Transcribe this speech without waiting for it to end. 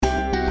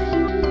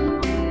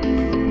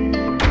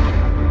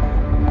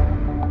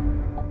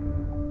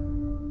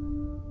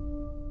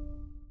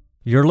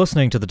You're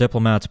listening to the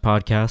Diplomats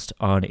podcast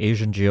on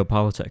Asian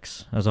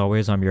geopolitics. As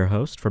always, I'm your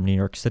host from New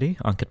York City,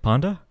 Ankit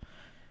Panda.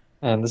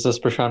 And this is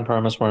Prashant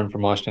Paramaswaran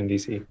from Washington,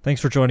 D.C.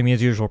 Thanks for joining me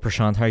as usual,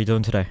 Prashant. How are you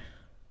doing today?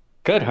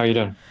 Good. How are you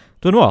doing?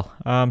 Doing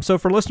well. So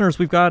for listeners,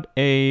 we've got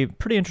a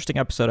pretty interesting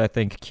episode, I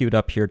think, queued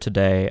up here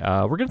today.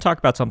 We're going to talk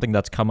about something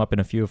that's come up in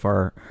a few of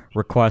our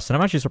requests, and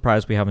I'm actually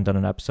surprised we haven't done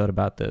an episode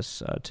about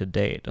this to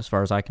date, as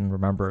far as I can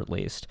remember at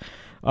least.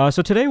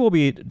 So today we'll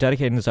be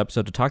dedicating this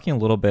episode to talking a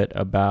little bit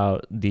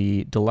about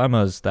the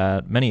dilemmas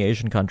that many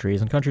Asian countries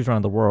and countries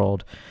around the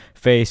world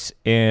face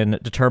in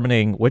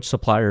determining which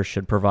suppliers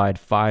should provide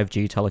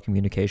 5G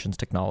telecommunications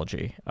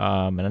technology.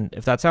 And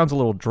if that sounds a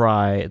little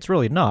dry, it's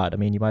really not. I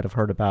mean, you might have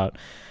heard about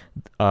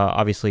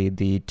obviously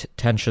the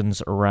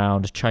tensions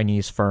around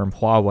Chinese firm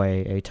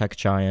Huawei, a tech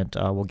giant.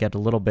 We'll get a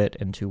little bit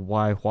into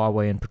why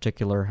Huawei in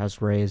particular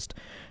has raised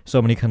so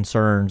many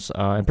concerns,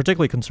 and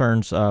particularly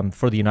concerns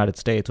for the United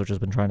States, which has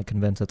been trying to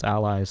convince its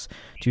allies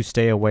to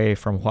stay away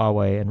from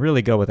Huawei and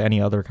really go with any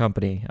other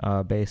company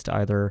based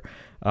either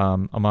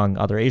among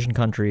other Asian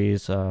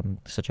countries,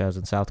 such as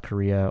in South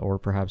Korea, or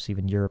perhaps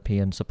even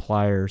European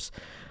suppliers.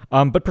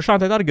 But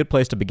Prashant, I thought a good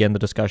place to begin the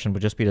discussion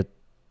would just be to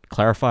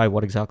clarify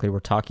what exactly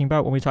we're talking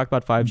about when we talk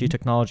about 5G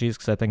technologies,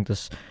 because I think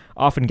this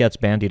often gets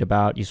bandied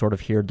about. You sort of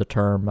hear the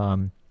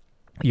term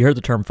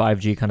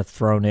 5G kind of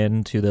thrown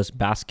into this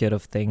basket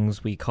of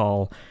things we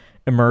call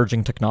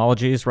emerging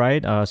technologies,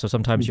 right? So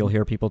sometimes you'll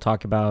hear people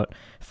talk about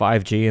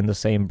 5G in the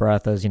same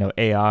breath as,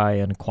 AI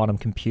and quantum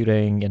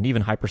computing and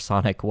even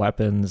hypersonic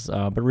weapons.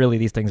 But really,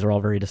 these things are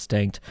all very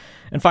distinct.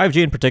 And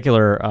 5G in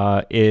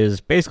particular is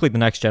basically the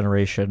next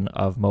generation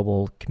of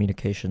mobile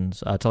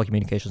communications,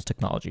 telecommunications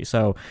technology.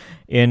 So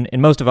in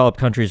most developed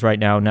countries right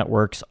now,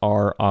 networks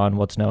are on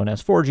what's known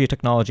as 4G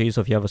technology. So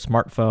if you have a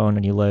smartphone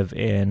and you live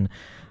in,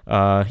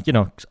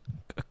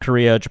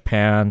 Korea,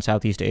 Japan,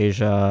 Southeast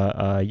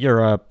Asia,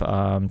 Europe,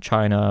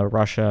 China,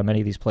 Russia, many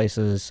of these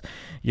places,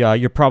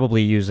 you're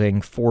probably using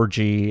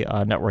 4G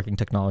networking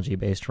technology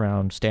based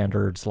around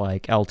standards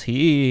like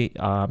LTE,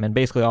 and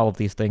basically all of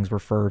these things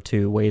refer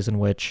to ways in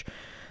which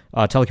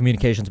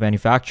telecommunications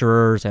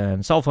manufacturers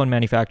and cell phone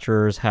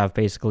manufacturers have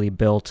basically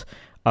built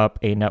up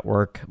a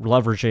network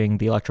leveraging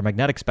the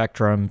electromagnetic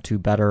spectrum to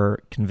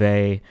better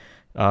convey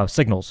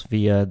signals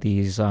via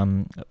these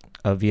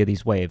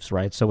waves,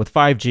 right? So with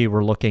 5G,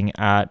 we're looking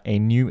at a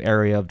new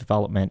area of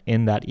development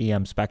in that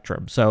EM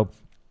spectrum. So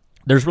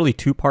there's really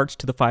two parts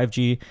to the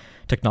 5G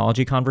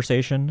technology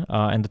conversation,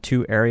 and the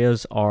two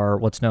areas are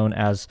what's known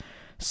as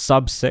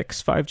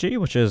sub-6 5G,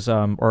 which is,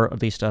 or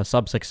at least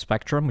sub-6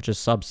 spectrum, which is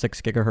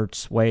sub-6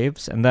 gigahertz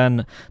waves. And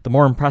then the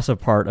more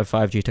impressive part of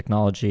 5G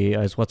technology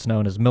is what's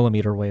known as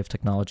millimeter wave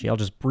technology. I'll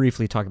just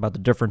briefly talk about the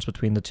difference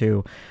between the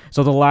two.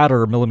 So the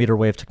latter, millimeter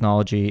wave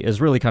technology,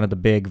 is really kind of the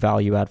big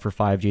value add for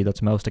 5G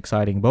that's most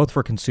exciting, both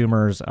for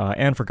consumers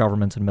and for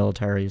governments and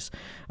militaries.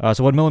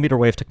 So what millimeter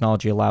wave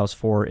technology allows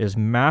for is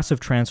massive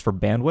transfer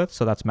bandwidth.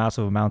 So that's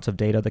massive amounts of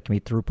data that can be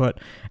throughput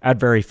at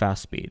very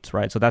fast speeds,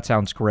 right? So that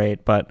sounds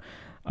great, but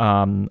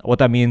what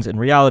that means in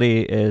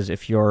reality is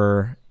if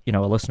you're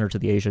a listener to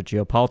the Asia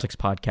Geopolitics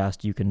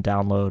podcast, you can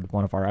download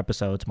one of our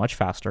episodes much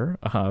faster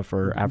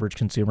for average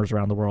consumers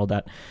around the world.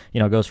 That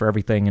goes for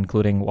everything,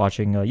 including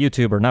watching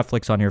YouTube or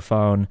Netflix on your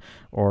phone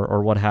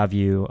or what have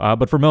you.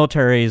 But for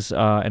militaries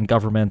and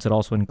governments, it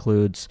also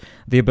includes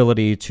the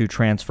ability to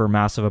transfer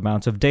massive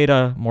amounts of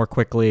data more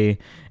quickly,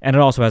 and it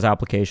also has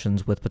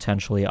applications with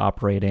potentially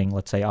operating,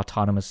 let's say,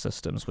 autonomous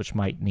systems, which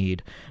might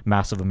need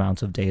massive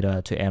amounts of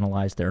data to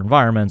analyze their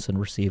environments and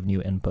receive new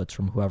inputs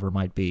from whoever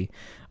might be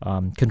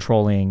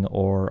controlling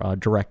or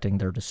directing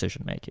their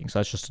decision making. So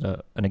that's just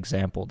an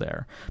example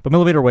there. But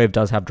millimeter wave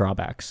does have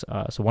drawbacks.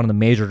 So one of the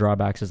major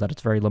drawbacks is that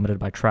it's very limited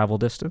by travel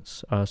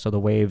distance. So the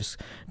waves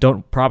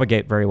don't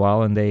propagate very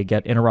well, and they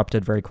get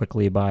interrupted very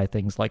quickly by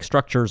things like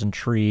structures and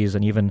trees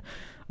and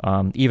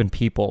even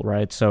people,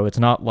 right? So it's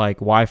not like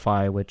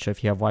Wi-Fi, which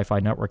if you have Wi-Fi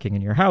networking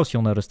in your house,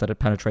 you'll notice that it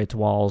penetrates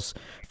walls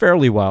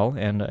fairly well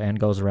and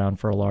goes around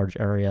for a large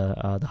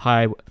area.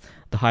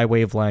 The high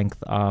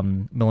wavelength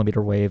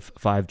millimeter wave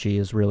 5G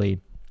is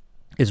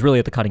really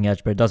at the cutting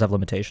edge, but it does have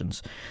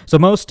limitations. So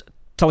most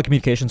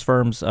telecommunications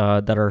firms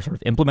that are sort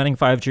of implementing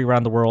 5G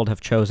around the world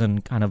have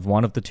chosen kind of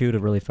one of the two to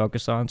really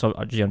focus on. So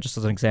just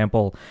as an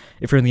example,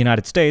 if you're in the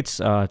United States,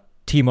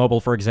 T-Mobile,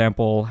 for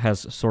example,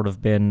 has sort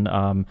of been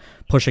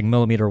pushing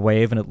millimeter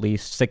wave in at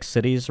least 6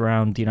 cities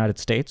around the United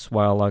States,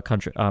 while a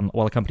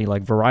company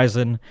like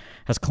Verizon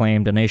has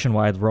claimed a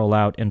nationwide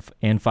rollout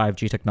in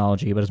 5G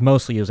technology, but is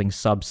mostly using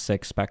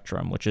sub-6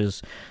 spectrum, which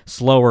is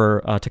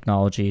slower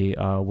technology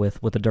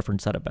with a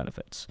different set of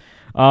benefits.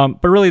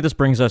 But really, this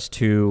brings us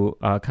to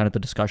kind of the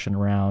discussion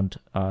around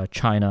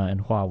China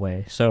and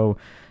Huawei. So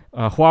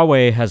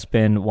Huawei has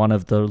been one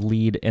of the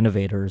lead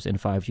innovators in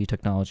 5G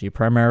technology,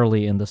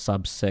 primarily in the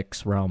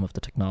sub-6 realm of the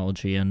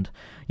technology. And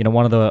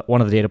one of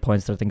the data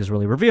points that I think is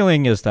really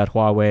revealing is that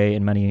Huawei,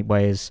 in many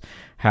ways,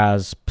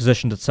 has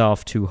positioned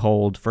itself to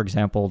hold, for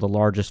example, the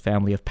largest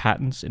family of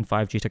patents in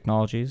 5G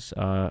technologies,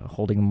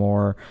 holding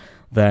more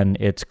than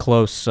its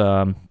close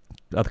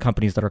the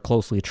companies that are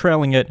closely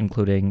trailing it,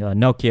 including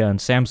Nokia and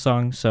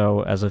Samsung.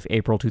 So as of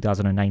April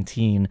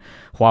 2019,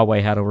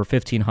 Huawei had over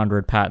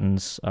 1,500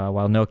 patents,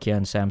 while Nokia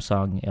and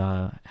Samsung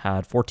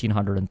had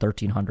 1,400 and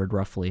 1,300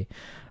 roughly,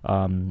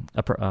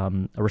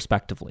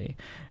 respectively.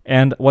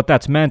 And what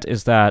that's meant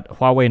is that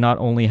Huawei not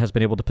only has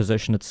been able to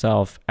position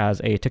itself as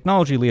a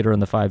technology leader in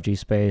the 5G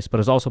space, but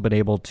has also been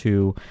able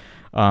to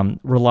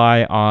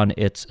rely on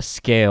its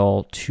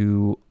scale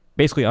to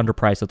basically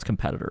underprice its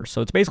competitors.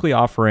 So it's basically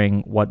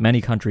offering what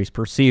many countries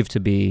perceive to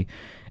be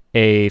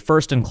a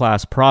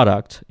first-in-class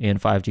product in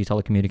 5G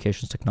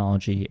telecommunications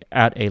technology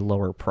at a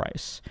lower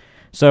price.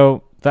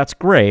 So that's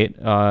great,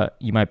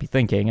 you might be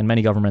thinking, and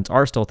many governments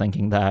are still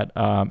thinking that,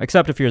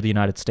 except if you're the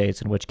United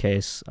States, in which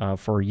case,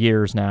 for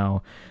years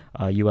now,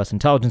 U.S.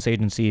 intelligence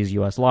agencies,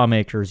 U.S.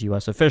 lawmakers,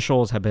 U.S.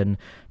 officials have been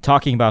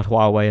talking about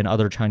Huawei and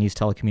other Chinese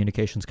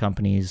telecommunications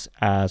companies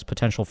as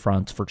potential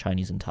fronts for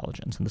Chinese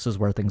intelligence. And this is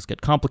where things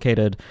get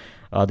complicated.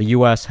 The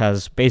U.S.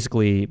 has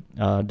basically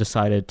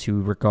decided to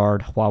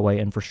regard Huawei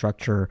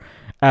infrastructure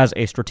as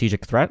a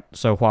strategic threat.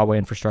 So Huawei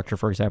infrastructure,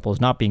 for example,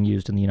 is not being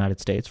used in the United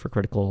States for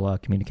critical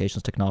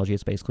communications technology.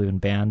 It's basically been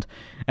banned.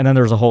 And then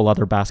there's a whole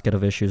other basket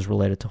of issues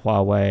related to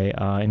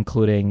Huawei,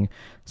 including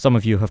some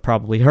of you have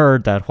probably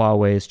heard that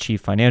Huawei's chief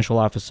financial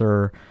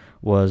officer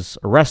was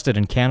arrested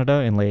in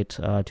Canada in late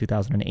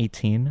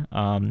 2018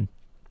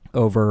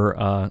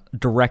 over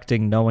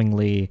directing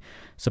knowingly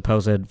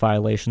supposed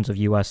violations of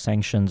U.S.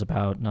 sanctions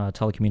about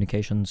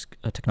telecommunications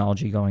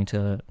technology going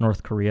to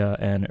North Korea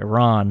and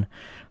Iran.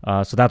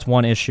 So that's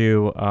one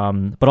issue.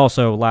 But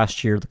also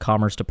last year, the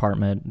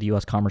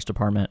U.S. Commerce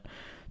Department,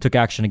 took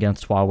action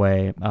against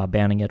Huawei,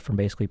 banning it from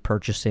basically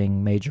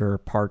purchasing major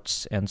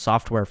parts and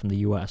software from the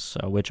U.S.,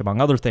 which, among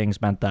other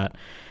things, meant that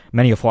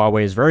many of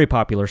Huawei's very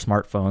popular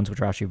smartphones, which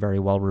are actually very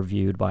well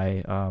reviewed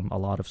by a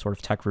lot of sort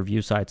of tech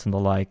review sites and the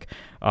like,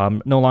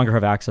 no longer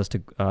have access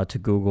to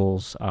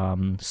Google's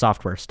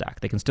software stack.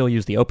 They can still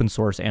use the open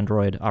source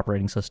Android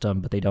operating system,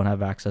 but they don't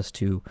have access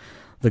to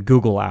the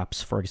Google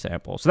apps, for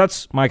example. So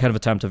that's my kind of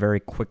attempt to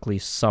very quickly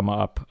sum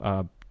up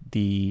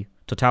the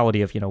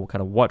totality of, kind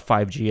of what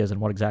 5G is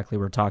and what exactly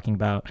we're talking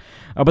about.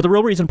 But the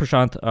real reason,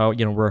 Prashant,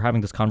 we're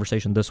having this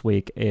conversation this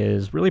week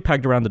is really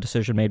pegged around the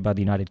decision made by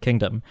the United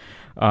Kingdom.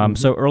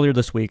 So earlier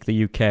this week,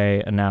 the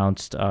UK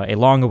announced a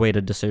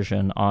long-awaited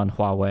decision on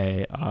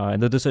Huawei,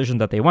 and the decision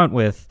that they went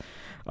with,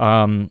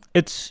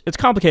 it's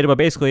complicated, but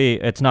basically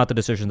it's not the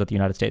decision that the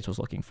United States was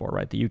looking for,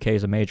 right? The UK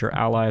is a major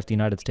ally of the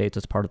United States.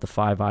 It's part of the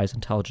Five Eyes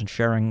intelligence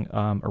sharing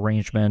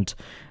arrangement.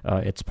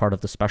 It's part of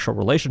the special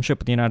relationship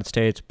with the United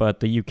States, but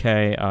the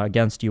UK,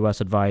 against U.S.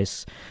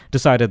 advice,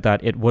 decided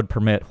that it would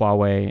permit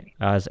Huawei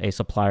as a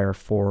supplier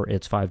for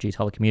its 5G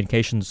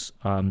telecommunications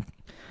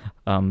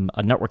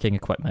networking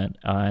equipment,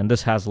 and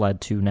this has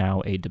led to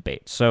now a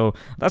debate. So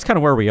that's kind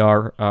of where we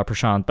are,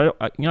 Prashant. But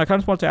I kind of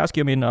just wanted to ask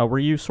you. I mean, were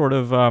you sort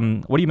of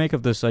what do you make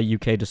of this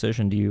UK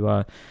decision? Do you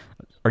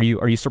are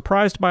you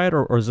surprised by it,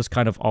 or is this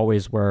kind of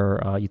always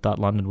where you thought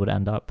London would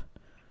end up?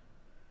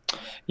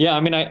 Yeah,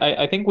 I mean,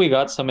 I think we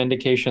got some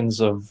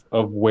indications of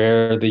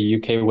where the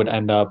UK would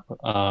end up,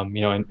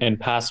 in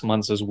past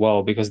months as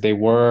well, because they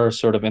were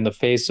sort of in the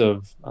face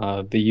of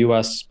the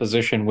US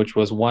position, which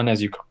was one,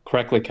 as you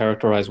correctly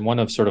characterized, one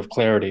of sort of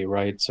clarity,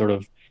 right? Sort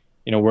of,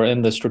 we're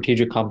in the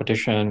strategic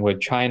competition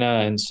with China.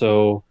 And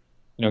so,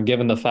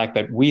 given the fact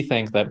that we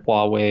think that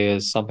Huawei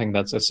is something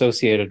that's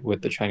associated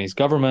with the Chinese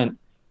government,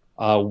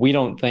 we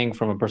don't think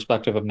from a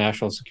perspective of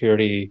national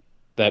security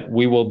that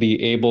we will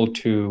be able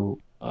to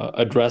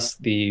address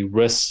the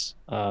risks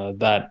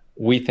that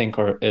we think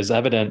is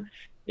evident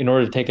in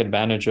order to take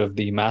advantage of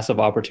the massive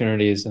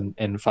opportunities in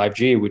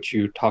 5G, which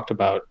you talked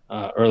about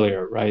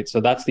earlier, right?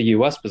 So that's the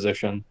U.S.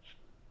 position.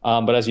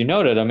 But as you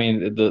noted, I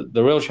mean,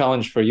 the real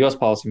challenge for U.S.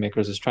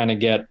 policymakers is trying to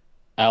get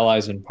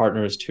allies and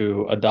partners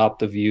to adopt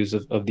the views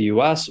of the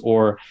U.S.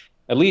 or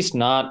at least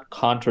not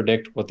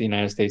contradict what the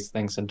United States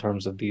thinks in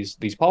terms of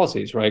these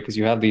policies, right? Because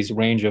you have these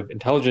range of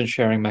intelligence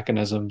sharing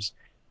mechanisms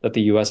that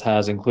the U.S.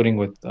 has, including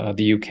with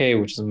the U.K.,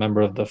 which is a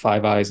member of the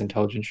Five Eyes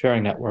intelligence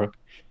sharing network.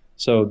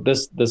 So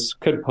this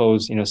could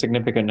pose,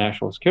 significant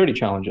national security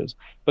challenges.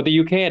 But the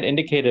UK had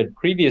indicated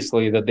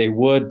previously that they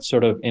would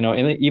sort of,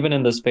 even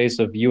in the space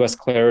of U.S.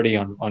 clarity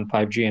on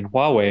 5G and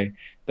Huawei,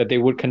 that they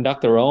would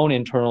conduct their own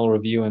internal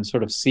review and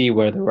sort of see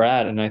where they were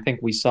at. And I think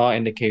we saw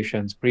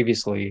indications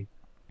previously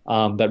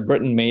that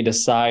Britain may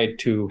decide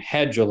to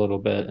hedge a little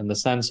bit in the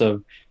sense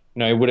of,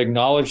 it would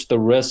acknowledge the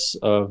risks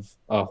of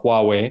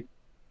Huawei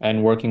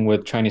and working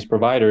with Chinese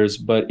providers,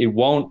 but it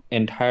won't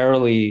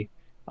entirely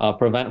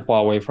prevent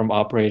Huawei from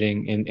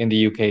operating in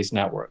the UK's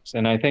networks.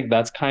 And I think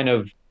that's kind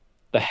of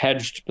the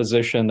hedged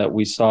position that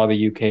we saw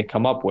the UK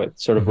come up with,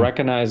 sort of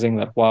recognizing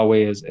that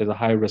Huawei is a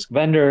high-risk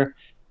vendor,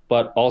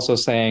 but also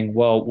saying,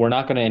 well, we're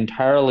not going to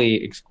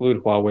entirely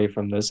exclude Huawei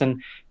from this.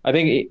 And I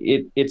think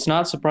it's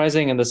not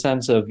surprising in the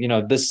sense of,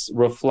 this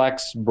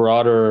reflects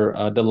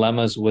broader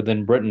dilemmas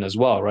within Britain as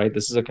well, right?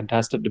 This is a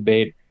contested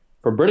debate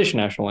for British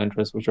national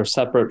interests, which are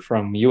separate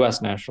from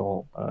U.S.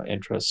 national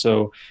interests.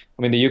 So,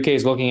 I mean, the UK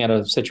is looking at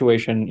a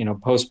situation,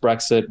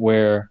 post-Brexit,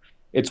 where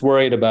it's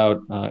worried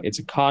about its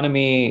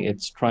economy.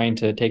 It's trying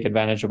to take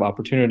advantage of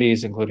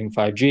opportunities, including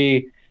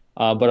 5G.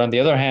 But on the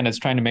other hand, it's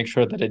trying to make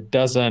sure that it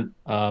doesn't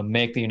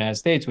make the United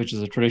States, which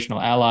is a traditional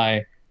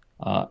ally,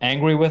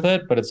 angry with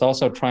it. But it's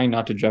also trying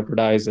not to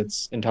jeopardize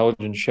its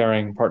intelligence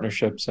sharing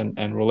partnerships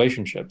and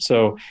relationships.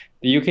 So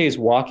the UK is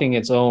walking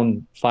its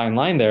own fine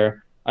line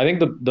there. I think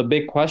the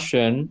big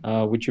question,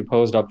 which you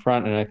posed up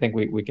front, and I think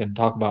we can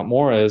talk about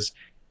more, is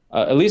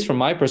at least from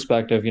my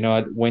perspective,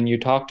 when you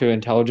talk to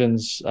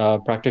intelligence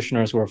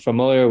practitioners who are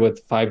familiar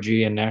with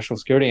 5G and national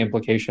security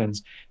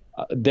implications,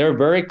 they're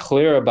very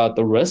clear about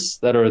the risks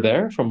that are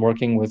there from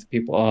working with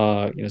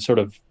people, sort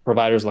of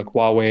providers like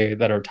Huawei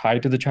that are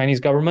tied to the Chinese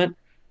government.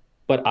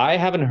 But I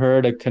haven't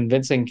heard a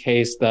convincing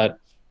case that,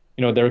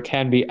 there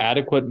can be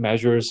adequate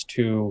measures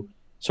to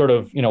sort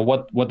of,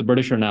 what the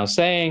British are now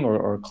saying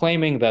or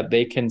claiming that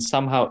they can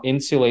somehow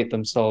insulate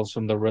themselves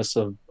from the risks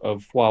of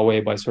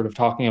Huawei by sort of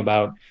talking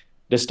about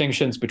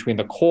distinctions between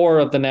the core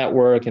of the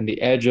network and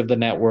the edge of the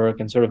network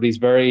and sort of these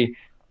very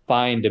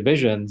fine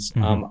divisions.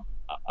 Mm-hmm.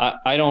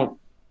 I don't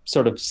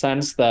sort of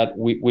sense that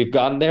we've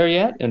gotten there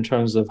yet in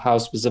terms of how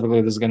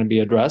specifically this is going to be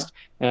addressed.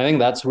 And I think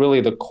that's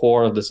really the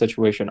core of the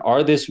situation.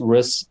 Are these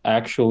risks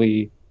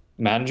actually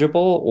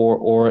manageable,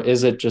 or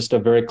is it just a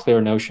very clear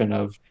notion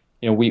of,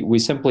 we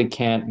simply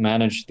can't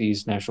manage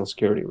these national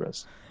security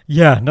risks?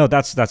 Yeah, no,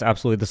 that's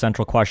absolutely the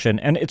central question,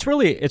 and it's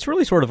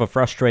really sort of a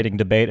frustrating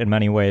debate in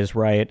many ways,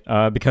 right?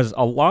 Because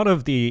a lot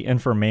of the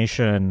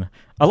information,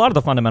 a lot of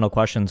the fundamental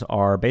questions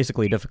are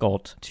basically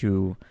difficult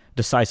to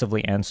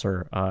decisively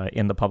answer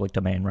in the public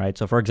domain, right?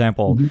 So, for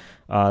example,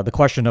 the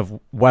question of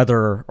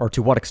whether or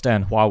to what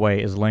extent Huawei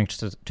is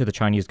linked to the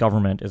Chinese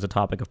government is a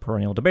topic of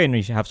perennial debate, and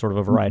you have sort of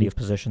a variety of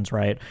positions,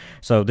 right?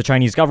 So the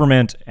Chinese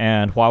government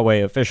and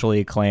Huawei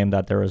officially claim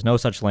that there is no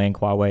such link.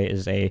 Huawei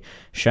is a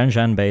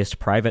Shenzhen-based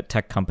private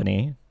tech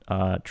company.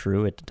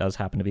 True, it does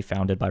happen to be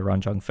founded by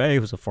Ren Zhengfei,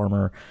 who's a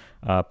former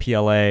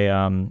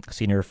PLA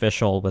senior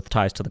official with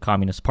ties to the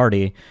Communist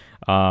Party.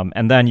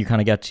 And then you kind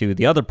of get to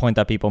the other point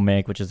that people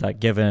make, which is that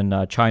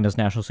given China's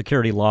national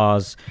security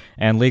laws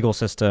and legal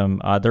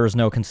system, there is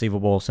no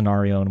conceivable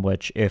scenario in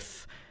which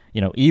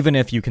even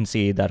if you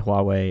concede that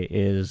Huawei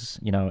is,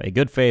 a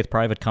good faith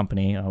private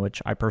company,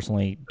 which I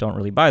personally don't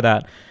really buy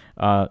that,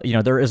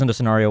 there isn't a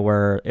scenario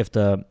where if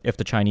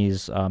the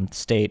Chinese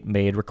state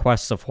made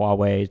requests of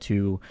Huawei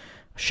to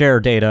share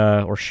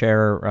data or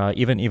share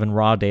even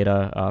raw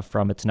data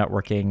from its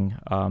networking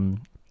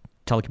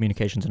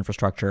telecommunications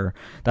infrastructure,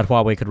 that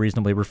Huawei could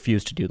reasonably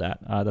refuse to do that,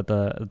 that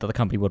the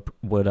company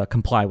would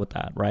comply with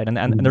that, right?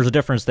 And there's a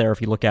difference there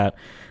if you look at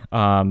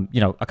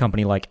a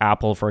company like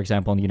Apple, for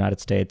example, in the United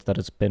States, that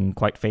has been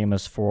quite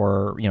famous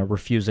for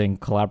refusing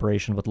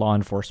collaboration with law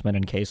enforcement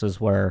in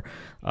cases where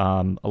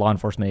law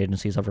enforcement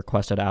agencies have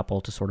requested Apple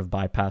to sort of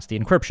bypass the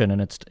encryption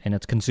in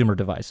its consumer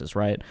devices,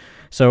 right?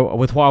 So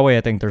with Huawei,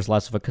 I think there's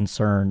less of a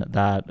concern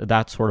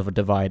that sort of a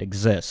divide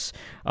exists.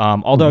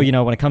 Although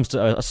when it comes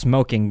to a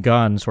smoking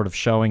gun, sort of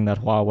showing that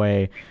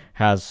Huawei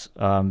has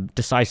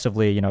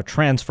decisively,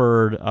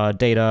 transferred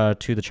data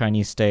to the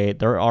Chinese state,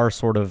 there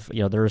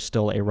is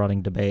still a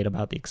running debate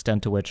about the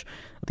extent to which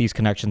these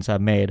connections have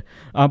made.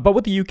 But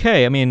with the UK,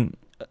 I mean,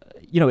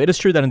 it is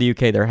true that in the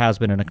UK there has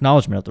been an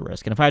acknowledgement of the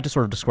risk. And if I had to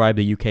sort of describe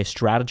the UK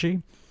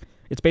strategy,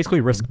 it's basically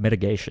risk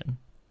mitigation,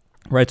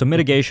 right? So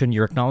mitigation,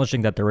 you're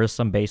acknowledging that there is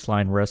some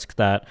baseline risk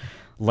that,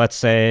 let's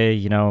say,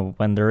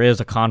 when there is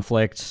a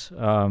conflict,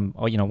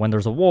 when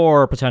there's a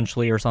war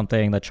potentially or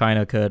something, that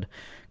China could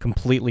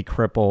completely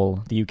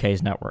cripple the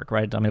UK's network,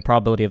 right? I mean, the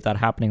probability of that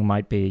happening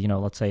might be,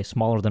 let's say,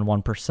 smaller than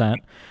 1%.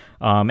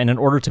 And in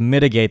order to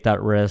mitigate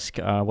that risk,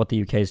 what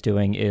the UK is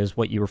doing is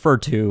what you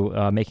referred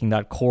to, making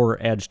that core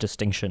edge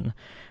distinction.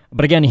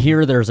 But again,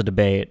 here there's a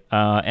debate.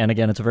 And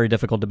again, it's a very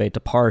difficult debate to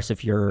parse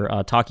if you're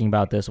talking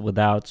about this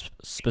without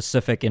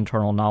specific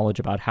internal knowledge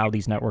about how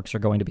these networks are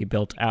going to be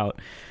built out.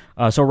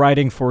 So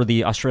writing for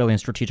the Australian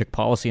Strategic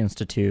Policy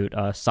Institute,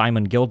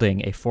 Simon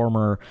Gilding, a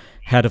former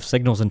head of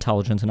signals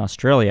intelligence in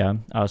Australia,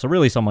 so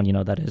really someone,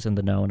 that is in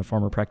the know and a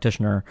former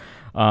practitioner,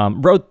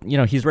 wrote,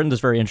 he's written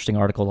this very interesting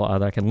article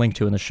that I can link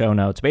to in the show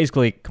notes,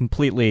 basically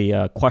completely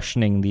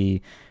questioning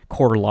the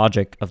core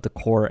logic of the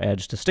core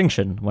edge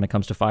distinction when it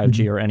comes to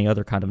 5G or any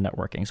other kind of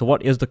networking. So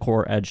what is the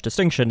core edge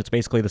distinction? It's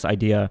basically this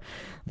idea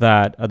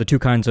that the two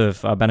kinds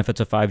of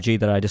benefits of 5G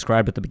that I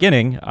described at the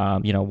beginning,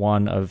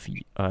 one of,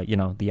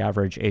 the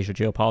average Asia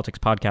Geopolitics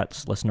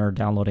podcast listener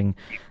downloading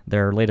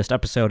their latest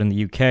episode in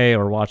the UK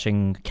or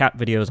watching cat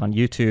videos on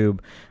YouTube,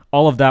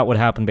 all of that would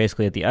happen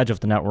basically at the edge of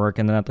the network.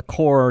 And then at the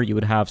core, you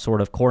would have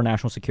sort of core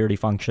national security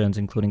functions,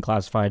 including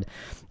classified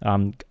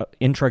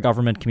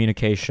intra-government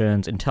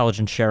communications,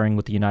 intelligence sharing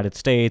with the United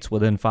States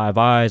within Five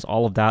Eyes.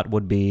 All of that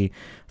would be,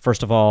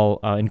 first of all,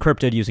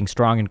 encrypted using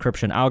strong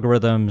encryption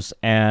algorithms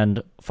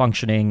and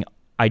functioning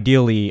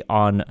ideally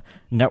on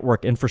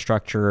network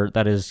infrastructure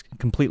that is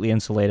completely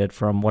insulated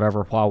from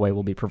whatever Huawei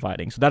will be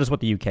providing. So that is what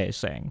the UK is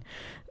saying.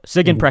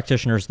 SIGINT Mhm.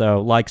 practitioners,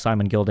 though, like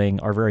Simon Gilding,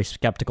 are very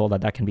skeptical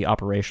that that can be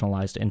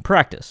operationalized in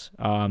practice.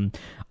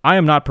 I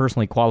am not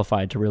personally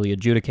qualified to really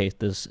adjudicate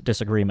this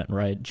disagreement,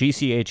 right?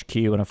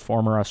 GCHQ and a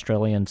former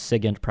Australian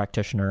SIGINT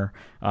practitioner.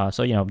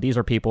 So, these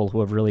are people who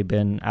have really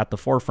been at the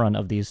forefront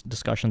of these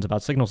discussions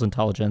about signals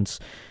intelligence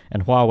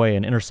and Huawei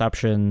and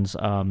interceptions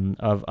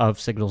of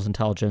signals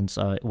intelligence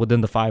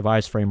within the Five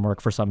Eyes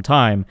framework for some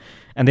time.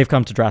 And they've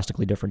come to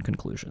drastically different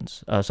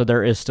conclusions. So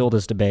there is still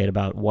this debate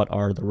about what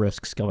are the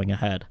risks going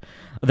ahead.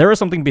 There is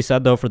something to be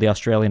said, though, for the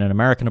Australian and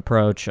American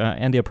approach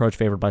and the approach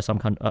favored by some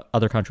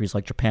other countries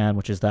like Japan,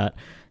 which is that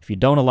if you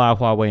don't allow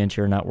Huawei into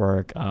your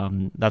network,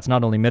 that's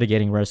not only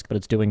mitigating risk, but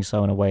it's doing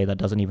so in a way that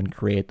doesn't even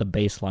create the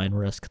baseline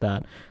risk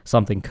that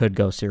something could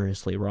go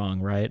seriously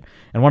wrong, right?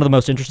 And one of the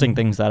most interesting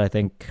things that I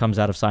think comes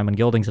out of Simon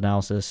Gilding's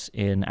analysis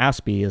in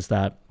ASPE is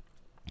that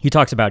he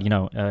talks about,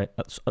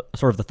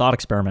 sort of the thought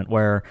experiment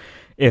where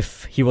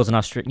if he was an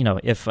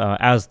if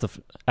as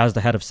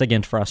the head of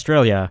SIGINT for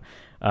Australia,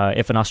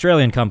 if an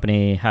Australian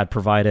company had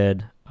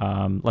provided,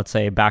 let's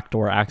say,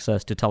 backdoor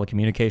access to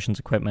telecommunications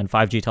equipment,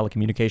 5G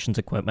telecommunications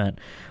equipment,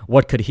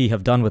 what could he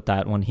have done with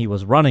that when he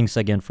was running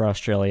SIGINT for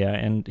Australia?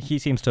 And he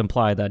seems to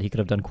imply that he could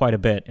have done quite a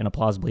bit in a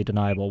plausibly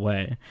deniable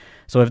way.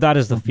 So if that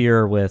is the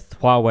fear with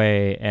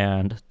Huawei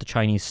and the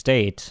Chinese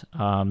state,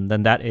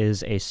 then that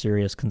is a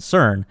serious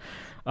concern.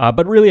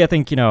 But really, I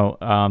think,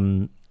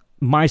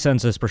 my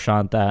sense is,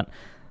 Prashant, that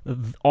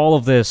all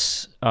of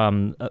this,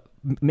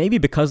 maybe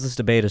because this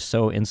debate is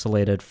so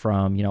insulated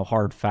from,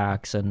 hard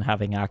facts and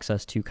having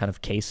access to kind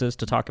of cases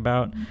to talk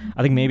about,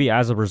 I think maybe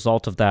as a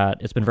result of that,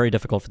 it's been very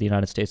difficult for the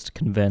United States to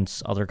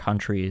convince other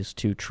countries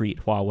to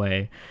treat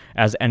Huawei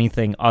as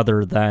anything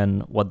other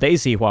than what they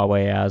see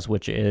Huawei as,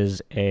 which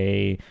is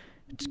a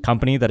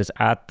company that is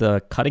at the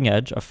cutting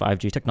edge of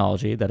 5G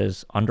technology that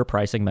is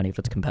underpricing many of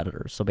its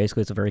competitors. So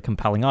basically, it's a very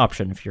compelling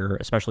option if you're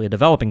especially a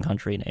developing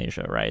country in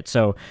Asia, right?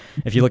 So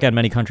if you look at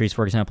many countries,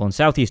 for example, in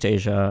Southeast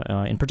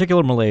Asia, in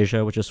particular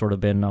Malaysia, which has sort of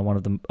been one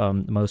of the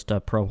most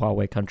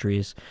pro-Huawei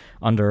countries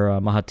under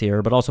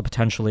Mahathir, but also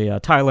potentially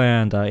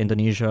Thailand,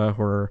 Indonesia,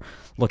 who are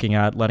looking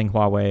at letting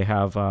Huawei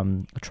have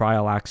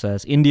trial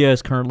access. India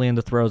is currently in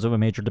the throes of a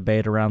major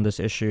debate around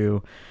this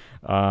issue.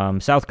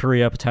 South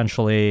Korea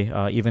potentially,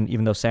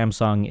 even though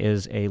Samsung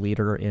is a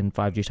leader in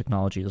 5G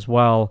technology as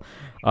well.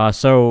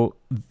 So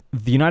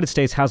the United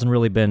States hasn't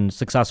really been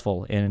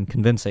successful in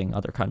convincing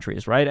other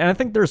countries, right? And I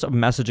think there's a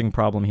messaging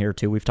problem here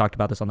too. We've talked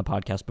about this on the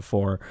podcast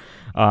before.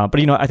 But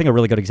I think a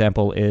really good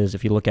example is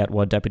if you look at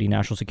what Deputy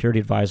National Security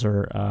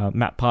Advisor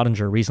Matt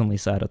Pottinger recently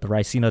said at the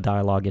Raisina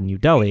Dialogue in New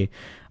Delhi.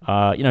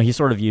 He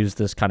sort of used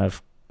this kind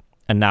of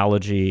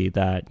analogy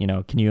that,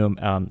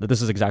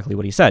 this is exactly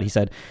what he said. He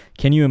said,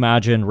 can you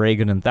imagine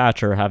Reagan and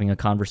Thatcher having a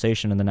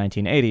conversation in the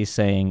 1980s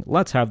saying,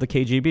 let's have the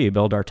KGB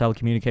build our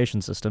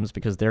telecommunication systems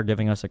because they're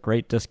giving us a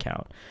great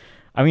discount?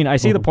 I mean, I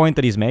see the point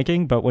that he's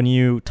making, but when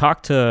you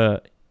talk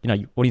to,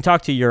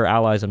 your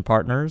allies and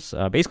partners,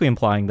 basically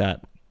implying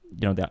that,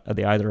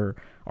 they either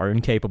are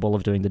incapable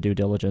of doing the due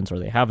diligence or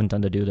they haven't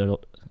done the due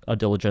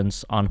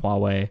diligence on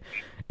Huawei,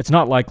 it's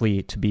not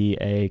likely to be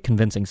a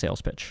convincing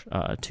sales pitch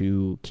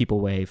to keep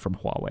away from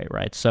Huawei,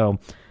 right? So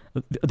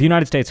the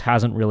United States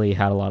hasn't really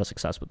had a lot of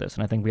success with this,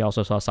 and I think we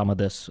also saw some of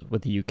this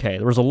with the UK.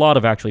 There was a lot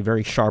of actually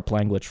very sharp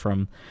language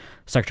from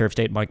Secretary of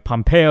State Mike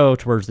Pompeo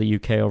towards the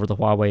UK over the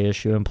Huawei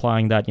issue,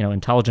 implying that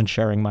intelligence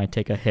sharing might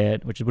take a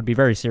hit, which would be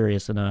very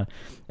serious in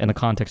the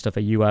context of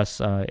a U.S.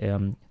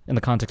 In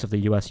the context of the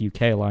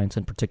U.S.-UK alliance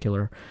in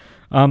particular.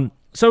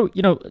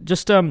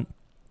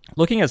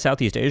 Looking at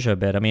Southeast Asia a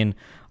bit, I mean,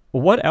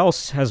 what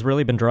else has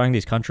really been drawing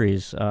these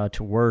countries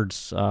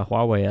towards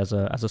Huawei as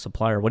a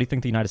supplier? What do you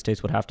think the United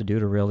States would have to do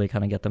to really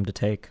kind of get them to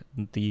take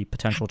the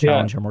potential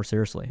challenge here more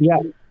seriously? Yeah.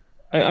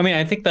 I mean,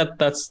 I think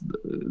that's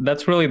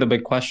really the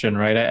big question,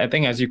 right? I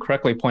think, as you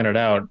correctly pointed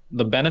out,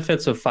 the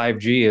benefits of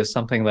 5G is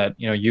something that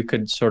you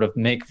could sort of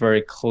make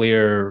very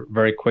clear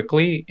very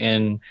quickly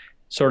in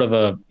sort of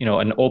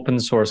an open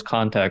source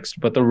context,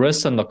 but the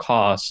risks and the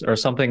costs are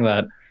something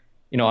that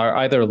are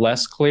either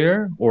less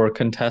clear or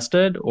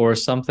contested or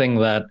something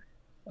that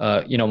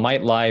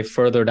might lie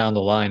further down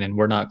the line and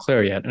we're not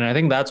clear yet. And I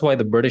think that's why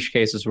the British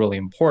case is really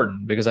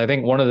important, because I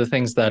think one of the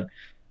things that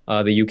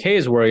the UK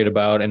is worried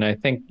about, and I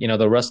think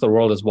the rest of the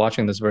world is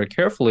watching this very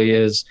carefully,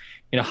 is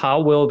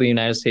how will the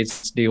United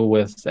States deal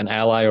with an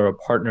ally or a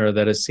partner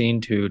that is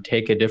seen to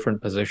take a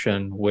different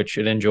position, which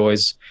it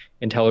enjoys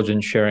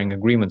intelligence sharing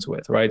agreements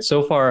with, right?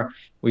 So far,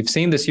 we've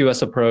seen this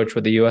U.S. approach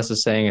where the U.S.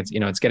 is saying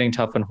it's getting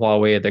tough on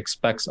Huawei. It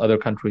expects other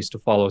countries to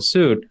follow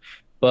suit.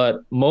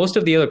 But most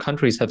of the other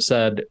countries have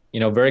said,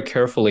 very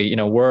carefully,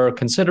 we're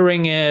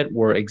considering it,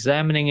 we're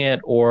examining it,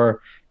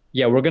 or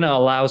we're going to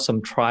allow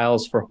some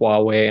trials for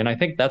Huawei. And I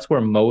think that's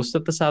where most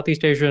of the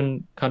Southeast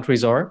Asian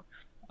countries are.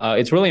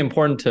 It's really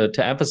important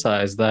to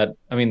emphasize that,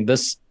 I mean,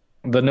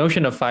 the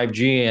notion of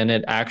 5G and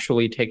it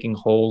actually taking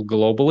hold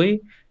globally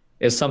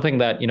is something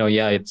that,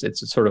 yeah,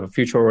 it's sort of a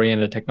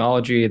future-oriented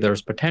technology.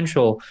 There's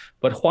potential,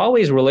 but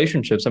Huawei's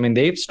relationships, I mean,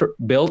 they've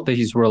built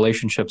these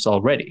relationships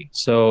already.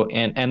 So,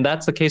 and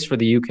that's the case for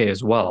the UK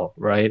as well,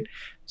 right?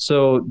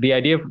 So the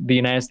idea of the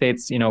United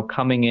States,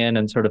 coming in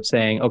and sort of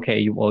saying,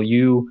 okay, well,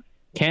 you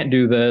can't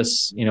do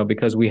this,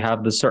 because we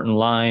have this certain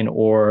line,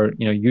 or,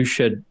 you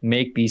should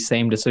make these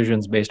same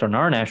decisions based on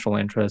our national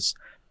interests.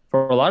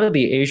 For a lot of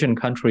the Asian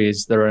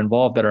countries that are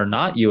involved that are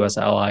not US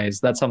allies,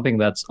 that's something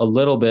that's a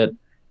little bit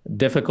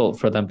difficult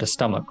for them to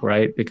stomach,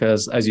 right?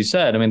 Because as you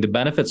said, I mean, the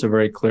benefits are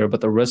very clear, but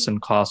the risks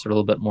and costs are a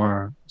little bit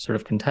more sort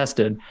of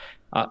contested.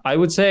 I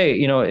would say,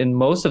 in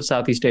most of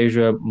Southeast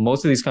Asia,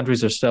 most of these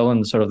countries are still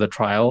in sort of the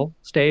trial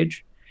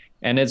stage.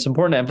 And it's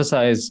important to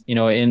emphasize,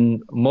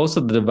 in most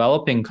of the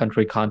developing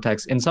country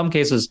context, in some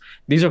cases,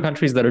 these are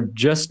countries that are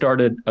just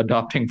started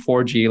adopting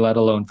 4G, let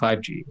alone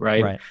 5G,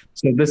 right? Right.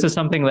 So this is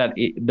something that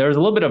there's a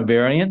little bit of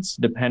variance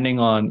depending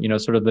on,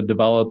 sort of the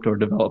developed or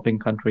developing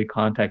country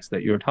context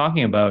that you're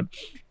talking about.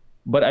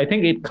 But I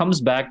think it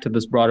comes back to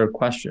this broader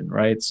question,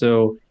 right?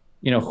 So,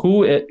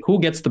 who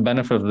gets the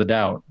benefit of the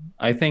doubt?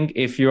 I think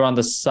if you're on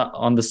the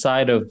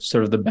side of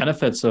sort of the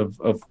benefits of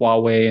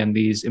Huawei and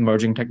these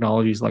emerging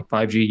technologies like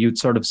 5G, you'd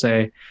sort of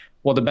say,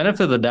 well, the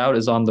benefit of the doubt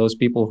is on those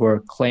people who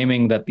are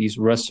claiming that these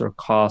risks or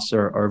costs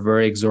are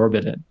very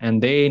exorbitant,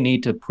 and they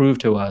need to prove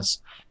to us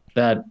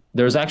that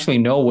there's actually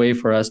no way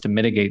for us to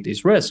mitigate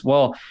these risks.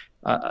 Well,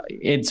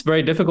 it's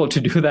very difficult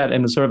to do that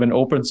in a sort of an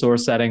open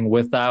source setting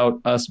without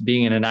us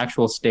being in an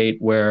actual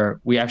state where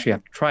we actually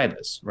have to try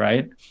this,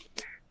 right?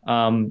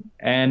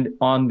 And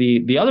on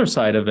the other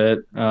side of it,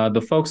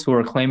 the folks who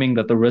are claiming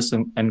that the risks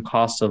and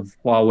costs of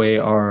Huawei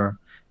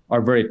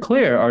are very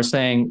clear are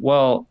saying,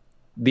 well,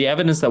 the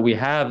evidence that we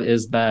have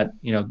is that,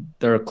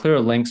 there are clear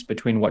links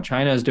between what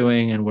China is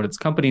doing and what its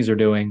companies are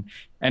doing.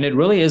 And it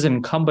really is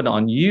incumbent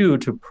on you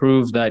to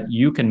prove that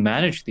you can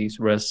manage these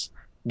risks,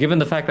 given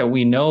the fact that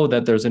we know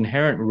that there's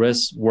inherent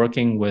risks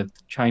working with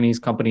Chinese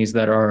companies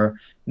that are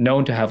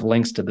known to have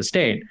links to the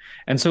state.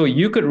 And so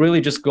you could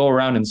really just go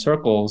around in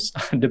circles,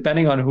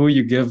 depending on who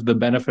you give the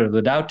benefit of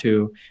the doubt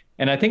to.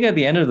 And I think at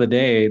the end of the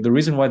day, the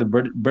reason why the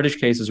British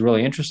case is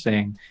really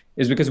interesting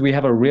is because we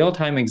have a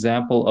real-time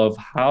example of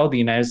how the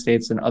United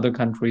States and other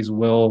countries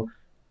will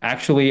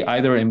actually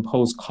either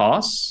impose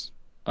costs,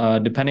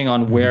 depending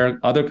on where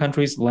other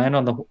countries land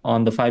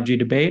on the 5G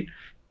debate,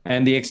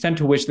 and the extent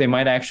to which they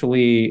might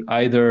actually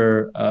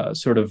either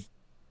sort of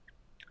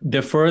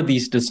defer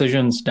these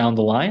decisions down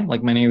the line,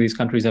 like many of these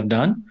countries have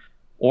done,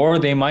 or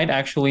they might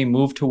actually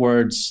move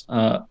towards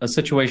a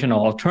situation of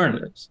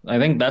alternatives. I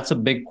think that's a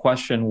big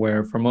question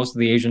where for most of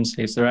the Asian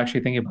states, they're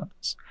actually thinking about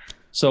this.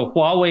 So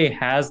Huawei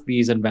has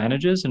these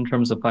advantages in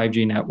terms of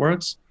 5G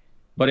networks,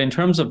 but in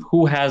terms of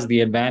who has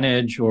the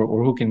advantage or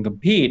who can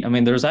compete, I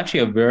mean, there's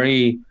actually a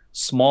very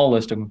small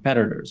list of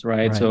competitors,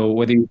 right? So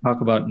whether you talk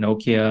about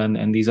Nokia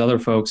and these other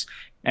folks,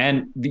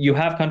 and you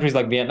have countries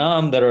like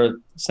Vietnam that are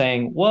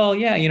saying, well,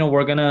 yeah,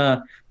 we're going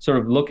to sort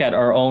of look at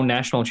our own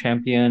national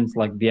champions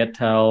like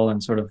Viettel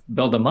and sort of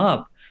build them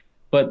up.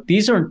 But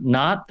these are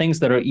not things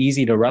that are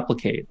easy to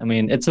replicate. I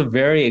mean, it's a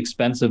very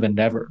expensive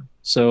endeavor.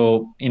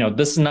 So,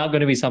 this is not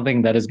going to be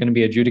something that is going to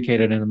be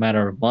adjudicated in a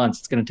matter of months.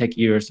 It's going to take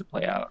years to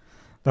play out.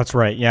 That's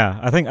right. Yeah,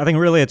 I think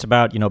really it's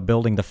about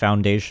building the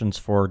foundations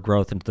for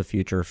growth into the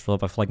future. For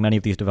like many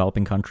of these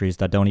developing countries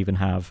that don't even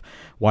have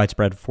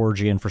widespread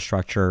 4G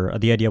infrastructure,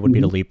 the idea would be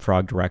to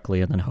leapfrog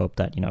directly and then hope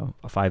that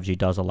 5G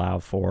does allow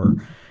for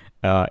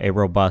a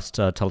robust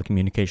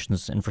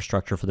telecommunications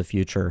infrastructure for the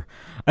future.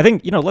 I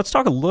think let's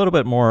talk a little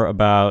bit more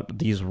about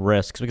these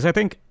risks, because I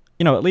think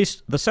at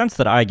least the sense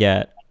that I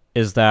get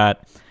is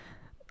that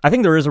I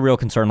think there is a real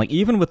concern, like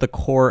even with the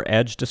core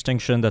edge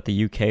distinction that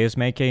the UK is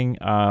making,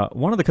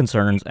 one of the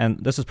concerns, and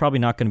this is probably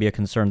not going to be a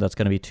concern that's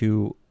going to be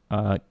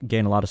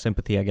gain a lot of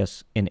sympathy, I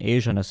guess, in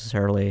Asia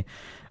necessarily,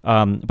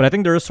 but I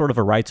think there is sort of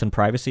a rights and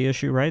privacy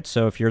issue, right?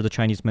 So if you're the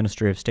Chinese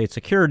Ministry of State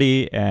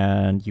Security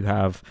and you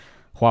have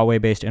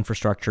Huawei-based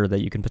infrastructure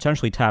that you can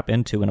potentially tap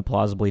into in a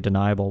plausibly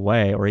deniable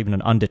way, or even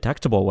an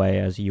undetectable way,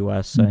 as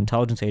U.S.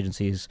 intelligence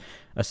agencies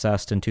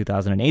assessed in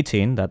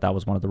 2018, that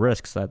was one of the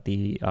risks, that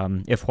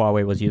if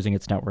Huawei was using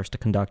its networks to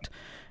conduct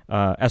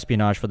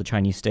espionage for the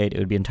Chinese state, it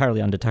would be entirely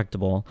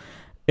undetectable.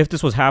 If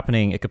this was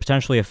happening, it could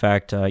potentially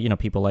affect,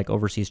 people like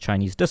overseas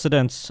Chinese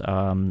dissidents.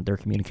 Their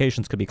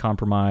communications could be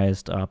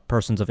compromised.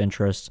 Persons of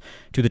interest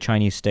to the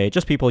Chinese state,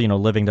 just people,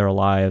 living their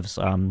lives,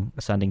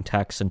 sending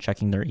texts and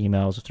checking their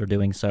emails if they're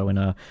doing so in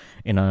a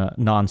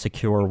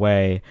non-secure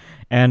way.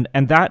 And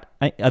that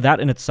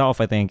in itself,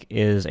 I think,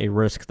 is a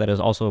risk that is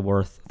also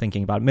worth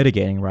thinking about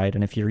mitigating, right?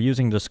 And if you're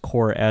using this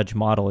core edge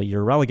model,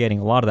 you're relegating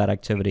a lot of that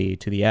activity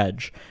to the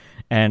edge,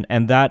 and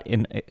that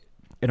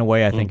in a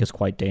way I think is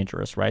quite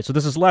dangerous, right? So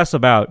this is less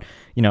about,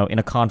 in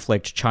a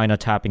conflict, China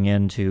tapping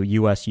into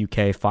US,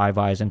 UK, Five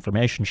Eyes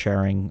information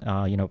sharing,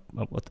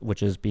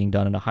 which is being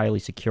done in a highly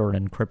secure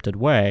and encrypted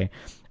way.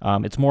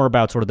 It's more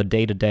about sort of the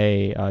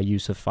day-to-day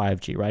use of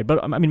 5G, right?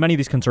 But I mean, many of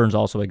these concerns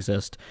also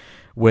exist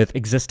with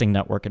existing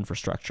network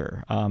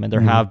infrastructure. And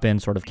there have been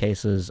sort of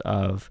cases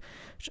of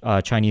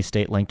Chinese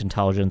state-linked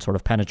intelligence sort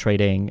of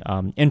penetrating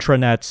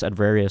intranets at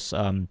various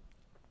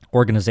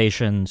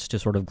organizations to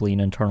sort of glean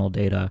internal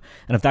data.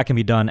 And if that can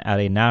be done at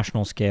a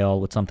national scale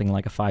with something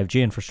like a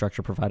 5G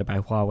infrastructure provided by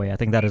Huawei, I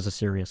think that is a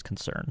serious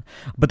concern.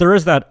 But there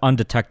is that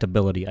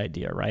undetectability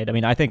idea, right? I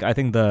mean, I think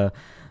the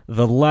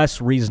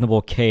less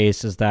reasonable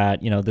case is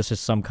that, this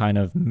is some kind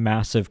of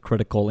massive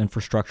critical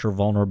infrastructure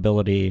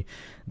vulnerability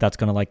that's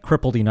going to like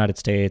cripple the United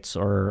States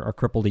or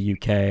cripple the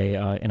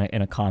UK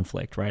in a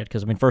conflict, right?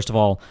 Because, I mean, first of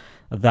all,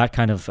 that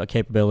kind of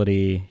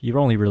capability, you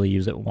only really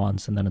use it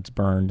once and then it's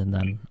burned. And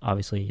then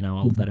obviously,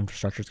 all of that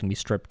infrastructure is going to be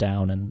stripped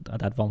down and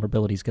that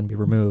vulnerability is going to be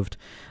removed.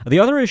 The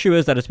other issue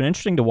is that it's been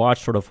interesting to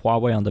watch sort of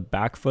Huawei on the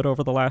back foot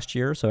over the last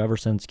year. So ever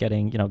since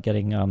getting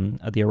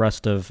the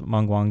arrest of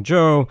Meng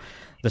Wanzhou,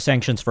 the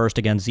sanctions first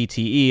against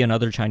ZTE,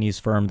 another Chinese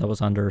firm that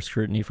was under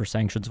scrutiny for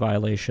sanctions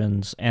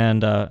violations,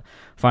 and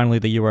finally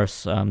the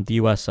U.S.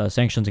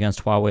 Sanctions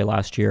against Huawei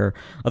last year.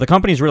 The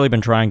company's really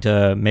been trying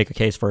to make a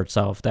case for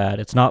itself that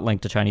it's not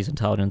linked to Chinese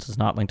intelligence, it's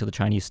not linked to the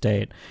Chinese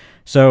state.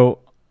 So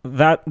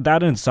that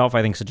in itself,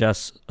 I think,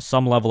 suggests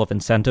some level of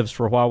incentives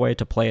for Huawei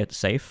to play it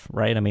safe,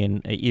 right? I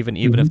mean, even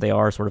if they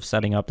are sort of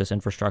setting up this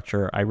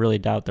infrastructure, I really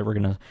doubt that we're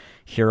going to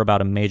hear about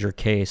a major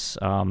case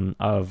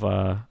of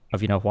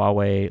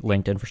Huawei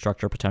linked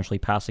infrastructure potentially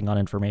passing on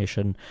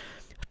information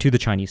to the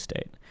Chinese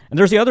state. And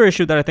there's the other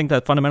issue that I think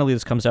that fundamentally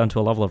this comes down to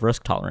a level of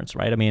risk tolerance,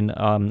 right? I mean,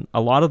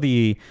 a lot of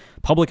the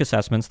public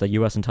assessments that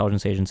U.S.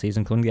 intelligence agencies,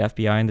 including the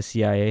FBI and the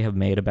CIA, have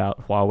made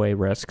about Huawei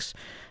risks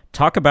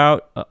talk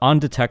about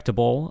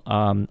undetectable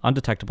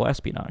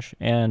espionage.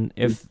 And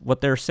if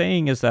what they're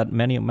saying is that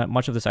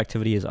much of this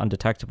activity is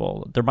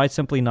undetectable, there might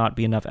simply not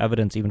be enough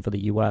evidence even for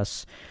the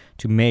U.S.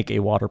 to make a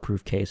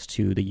waterproof case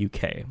to the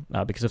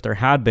UK. Because if there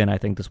had been, I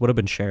think this would have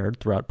been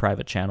shared throughout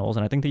private channels,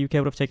 and I think the UK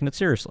would have taken it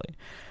seriously.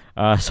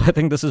 So I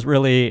think this is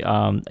really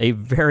a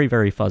very,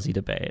 very fuzzy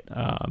debate.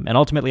 And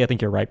ultimately, I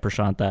think you're right,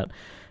 Prashant, that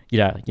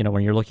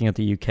when you're looking at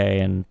the UK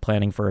and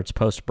planning for its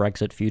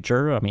post-Brexit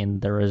future, I mean,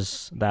 there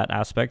is that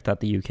aspect that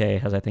the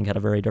UK has, I think, had a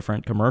very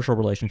different commercial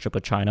relationship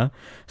with China,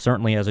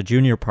 certainly as a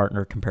junior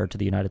partner compared to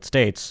the United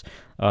States.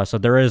 So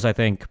there is, I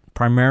think,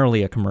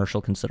 primarily a commercial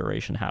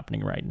consideration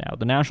happening right now.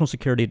 The national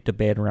security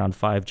debate around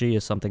 5G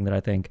is something that I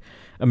think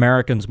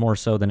Americans more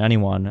so than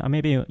anyone,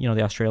 maybe,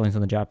 the Australians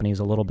and the Japanese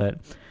a little bit,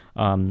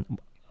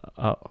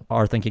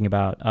 are thinking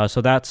about.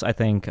 So that's, I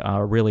think,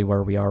 really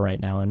where we are right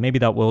now. And maybe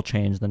that will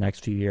change the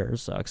next few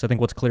years. Because I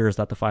think what's clear is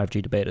that the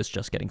 5G debate is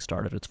just getting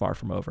started. It's far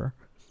from over.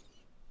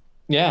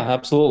 Yeah,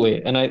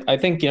 absolutely. And I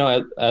think,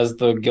 as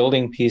the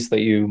gilding piece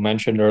that you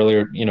mentioned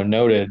earlier,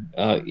 noted,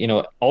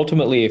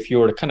 ultimately, if you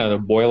were to kind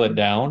of boil it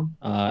down,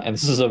 and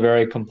this is a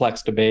very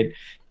complex debate,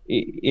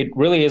 it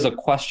really is a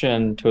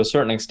question to a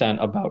certain extent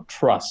about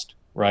trust,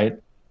 right?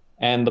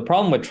 And the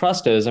problem with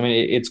trust is, I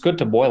mean, it's good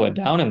to boil it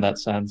down in that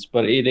sense,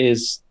 but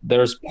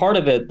there's part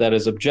of it that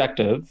is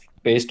objective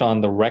based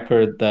on the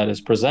record that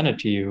is presented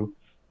to you,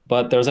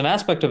 but there's an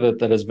aspect of it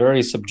that is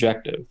very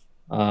subjective.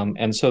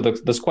 And so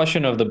this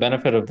question of the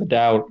benefit of the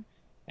doubt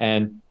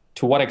and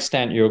to what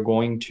extent you're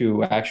going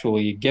to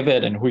actually give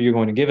it and who you're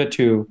going to give it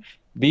to,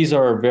 these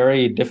are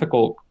very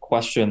difficult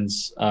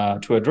questions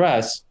to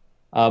address.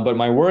 But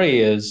my worry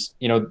is,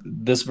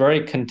 this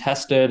very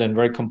contested and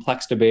very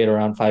complex debate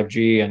around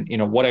 5G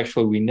and, what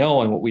actually we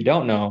know and what we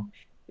don't know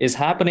is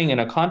happening in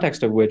a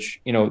context of which,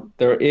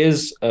 there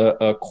is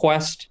a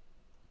quest,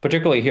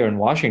 particularly here in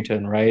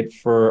Washington, right,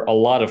 for a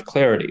lot of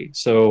clarity.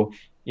 So,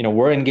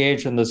 we're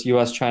engaged in this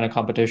US-China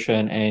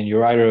competition and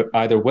you're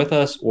either with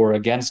us or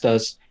against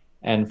us.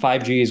 And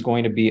 5G is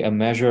going to be a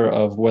measure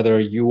of whether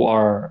you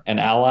are an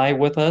ally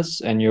with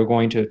us and you're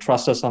going to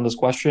trust us on this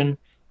question,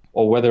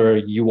 or whether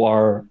you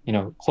are,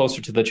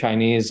 closer to the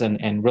Chinese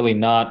and really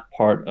not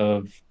part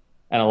of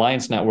an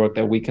alliance network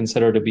that we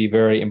consider to be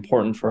very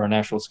important for our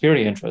national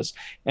security interests.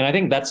 And I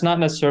think that's not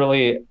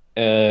necessarily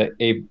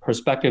a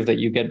perspective that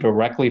you get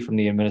directly from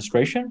the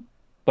administration,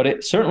 but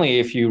it certainly,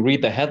 if you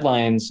read the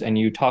headlines and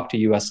you talk to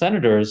U.S.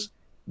 senators,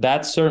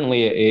 that's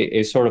certainly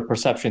a sort of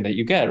perception that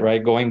you get,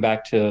 right? Going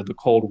back to the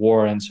Cold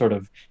War and sort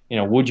of,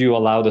 would you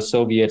allow the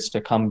Soviets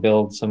to come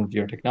build some of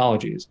your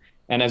technologies?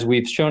 And as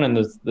we've shown in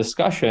this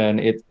discussion,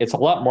 it's a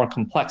lot more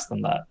complex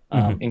than that,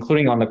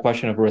 including on the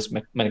question of risk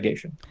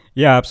mitigation.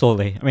 Yeah,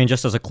 absolutely. I mean,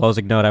 just as a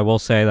closing note, I will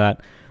say that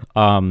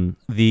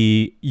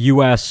the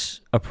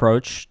U.S.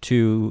 approach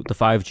to the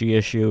 5G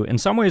issue in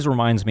some ways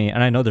reminds me,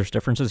 and I know there's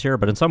differences here,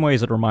 but in some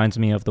ways it reminds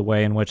me of the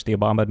way in which the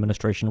Obama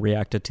administration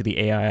reacted to the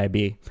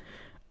AIIB.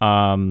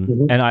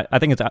 Mhm. And I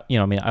think it's, I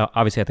mean,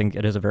 obviously, I think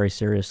it is a very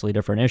seriously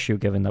different issue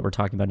given that we're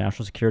talking about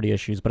national security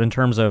issues. But in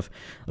terms of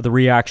the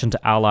reaction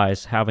to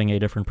allies having a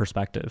different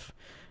perspective,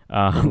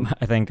 Mhm.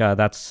 I think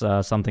that's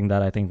something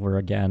that I think we're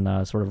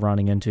again sort of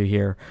running into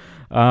here.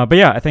 But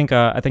yeah, I think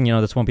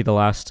this won't be the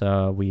last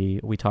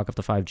we talk of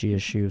the 5G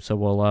issue. So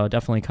we'll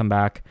definitely come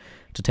back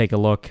to take a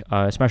look,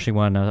 especially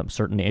when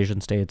certain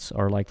Asian states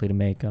are likely to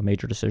make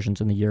major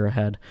decisions in the year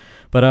ahead.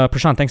 But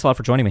Prashant, thanks a lot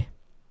for joining me.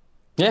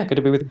 Yeah, good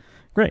to be with you.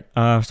 Great.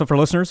 So for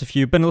listeners, if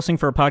you've been listening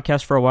for a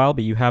podcast for a while,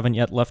 but you haven't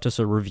yet left us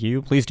a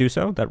review, please do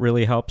so. That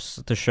really helps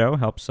the show,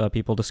 helps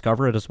people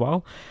discover it as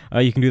well.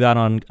 You can do that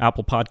on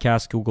Apple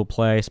Podcasts, Google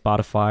Play,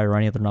 Spotify, or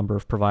any other number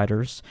of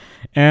providers.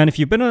 And if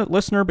you've been a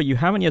listener, but you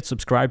haven't yet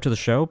subscribed to the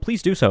show,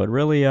 please do so. It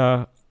really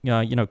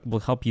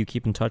will help you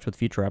keep in touch with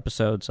future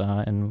episodes,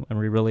 and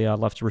we really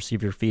love to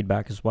receive your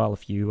feedback as well.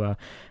 If you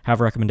have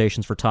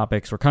recommendations for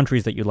topics or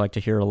countries that you'd like to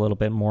hear a little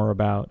bit more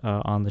about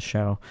on the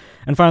show.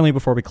 And finally,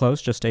 before we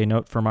close, just a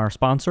note from our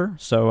sponsor.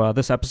 So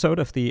this episode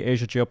of the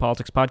Asia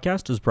Geopolitics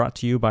Podcast is brought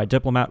to you by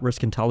Diplomat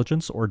Risk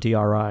Intelligence, or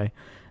DRI.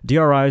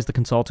 DRI is the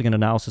consulting and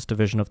analysis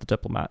division of The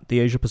Diplomat,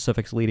 the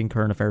Asia-Pacific's leading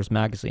current affairs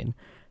magazine.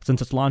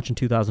 Since its launch in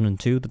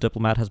 2002, The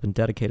Diplomat has been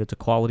dedicated to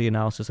quality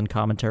analysis and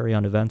commentary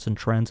on events and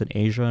trends in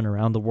Asia and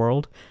around the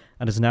world,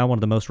 and is now one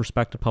of the most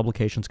respected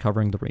publications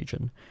covering the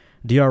region.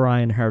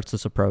 DRI inherits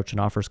this approach and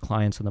offers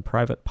clients in the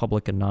private,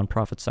 public, and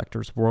nonprofit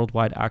sectors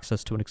worldwide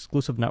access to an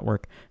exclusive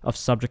network of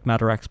subject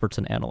matter experts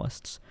and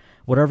analysts.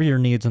 Whatever your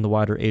needs in the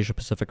wider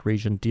Asia-Pacific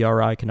region,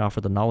 DRI can offer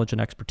the knowledge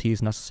and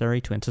expertise necessary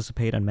to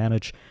anticipate and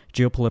manage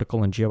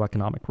geopolitical and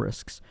geoeconomic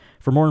risks.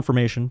 For more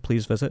information,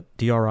 please visit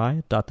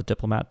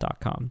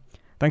dri.thediplomat.com.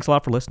 Thanks a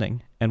lot for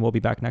listening, and we'll be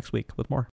back next week with more.